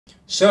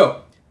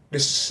So the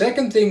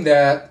second thing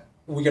that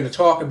we're going to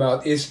talk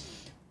about is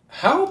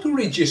how to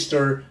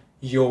register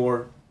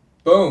your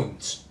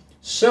bones.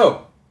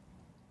 So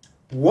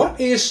what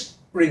is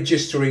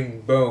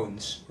registering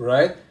bones,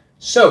 right?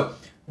 So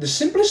the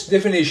simplest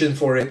definition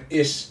for it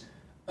is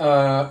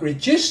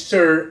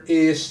register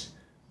is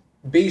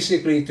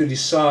basically to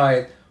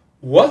decide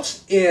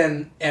what's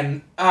in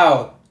and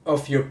out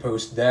of your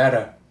post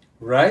data,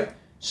 right?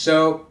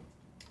 So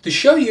to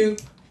show you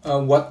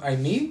what I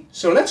mean,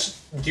 so let's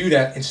do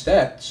that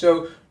instead.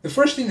 So the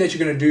first thing that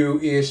you're going to do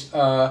is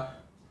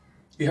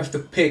you have to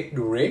pick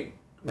the rig,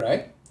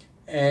 right?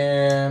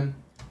 And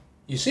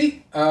you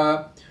see,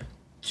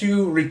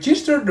 to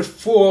register the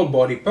full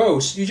body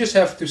post, you just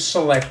have to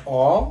select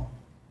all,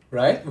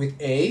 right,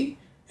 with A,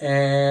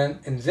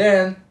 and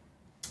then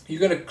you're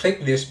going to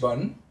click this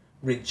button,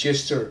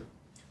 register,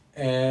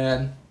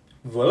 and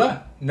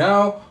voila.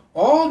 Now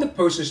all the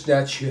posts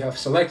that you have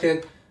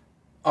selected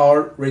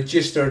are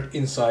registered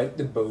inside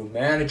the Bone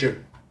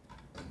Manager.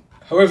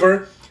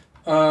 However,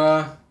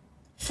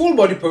 full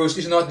body post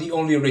is not the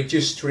only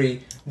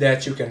registry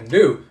that you can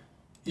do.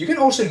 You can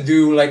also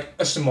do like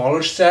a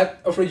smaller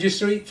set of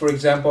registry, for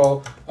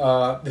example,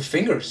 the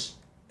fingers.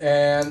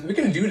 And we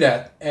can do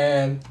that.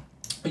 And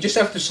we just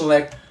have to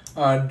select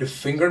the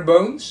finger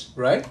bones,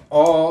 right?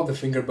 All the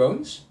finger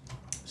bones,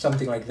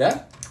 something like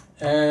that.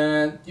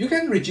 And you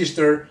can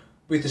register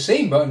with the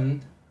same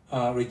button,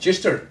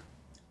 register.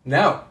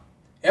 Now,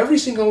 every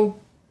single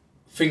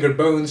finger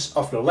bones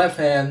of the left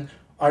hand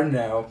are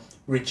now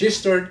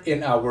registered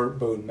in our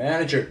Bone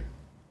Manager.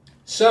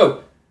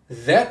 So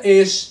that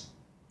is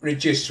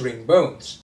registering bones.